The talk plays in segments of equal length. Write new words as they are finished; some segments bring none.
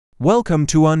Welcome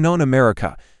to Unknown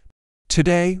America.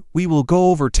 Today, we will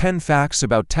go over 10 facts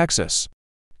about Texas.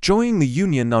 Joining the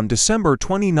Union on December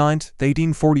 29,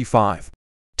 1845.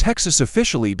 Texas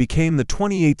officially became the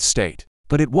 28th state,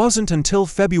 but it wasn't until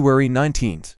February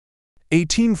 19,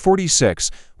 1846,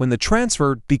 when the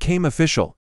transfer became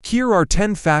official. Here are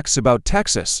 10 facts about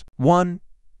Texas. 1.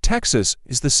 Texas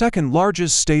is the second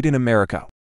largest state in America.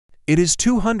 It is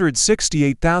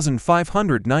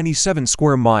 268,597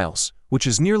 square miles, which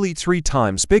is nearly 3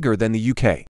 times bigger than the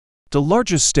UK. The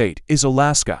largest state is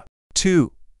Alaska.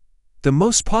 2. The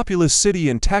most populous city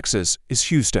in Texas is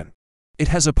Houston. It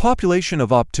has a population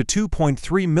of up to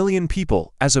 2.3 million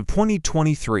people as of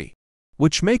 2023,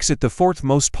 which makes it the 4th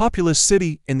most populous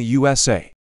city in the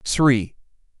USA. 3.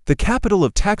 The capital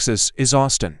of Texas is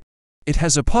Austin. It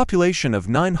has a population of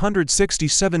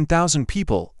 967,000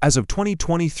 people as of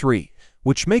 2023,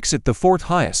 which makes it the 4th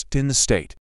highest in the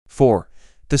state. 4.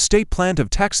 The state plant of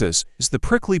Texas is the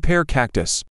prickly pear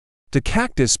cactus. The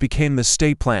cactus became the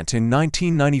state plant in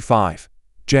 1995.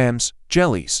 Jams,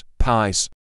 jellies, pies,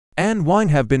 and wine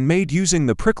have been made using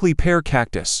the prickly pear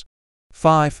cactus.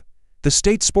 5. The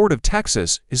state sport of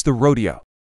Texas is the rodeo.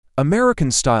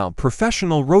 American-style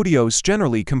professional rodeos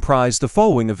generally comprise the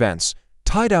following events: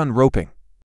 tie-down roping,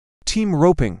 team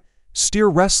roping, steer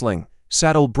wrestling,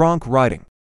 saddle bronc riding,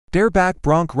 bareback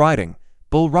bronc riding,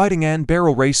 bull riding, and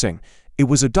barrel racing. It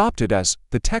was adopted as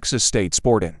the Texas state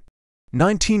sport in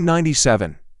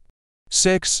 1997.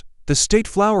 6. The state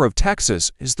flower of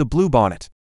Texas is the bluebonnet.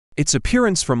 Its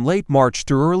appearance from late March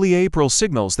through early April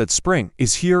signals that spring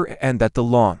is here and that the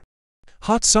long,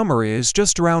 hot summer is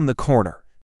just around the corner.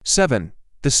 7.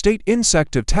 The state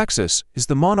insect of Texas is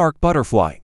the monarch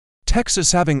butterfly.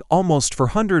 Texas, having almost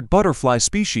 400 butterfly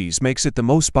species, makes it the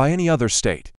most by any other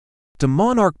state. The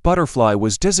monarch butterfly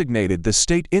was designated the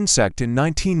state insect in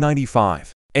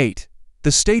 1995. 8.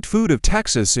 The state food of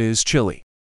Texas is chili.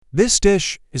 This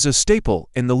dish is a staple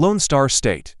in the Lone Star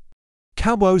State.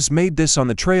 Cowboys made this on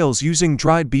the trails using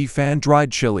dried beef and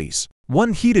dried chilies.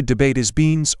 One heated debate is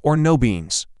beans or no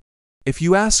beans. If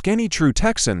you ask any true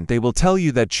Texan, they will tell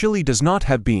you that chili does not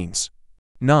have beans.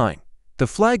 9. The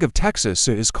flag of Texas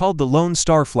is called the Lone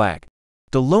Star flag.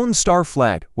 The Lone Star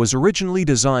flag was originally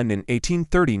designed in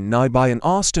 1839 by an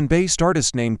Austin-based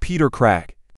artist named Peter Cragg.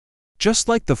 Just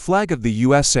like the flag of the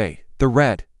USA, the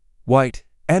red, white,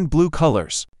 and blue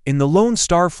colors in the Lone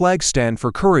Star flag stand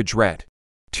for courage red,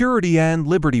 purity and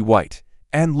liberty white,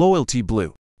 and loyalty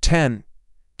blue. 10.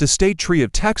 The state tree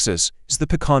of Texas is the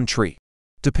pecan tree.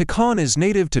 The pecan is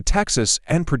native to Texas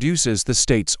and produces the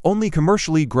state's only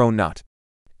commercially grown nut.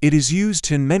 It is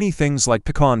used in many things like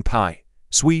pecan pie,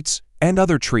 sweets, and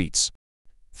other treats.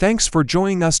 Thanks for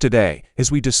joining us today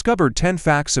as we discovered 10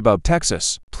 facts about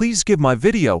Texas. Please give my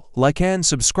video a like and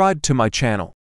subscribe to my channel.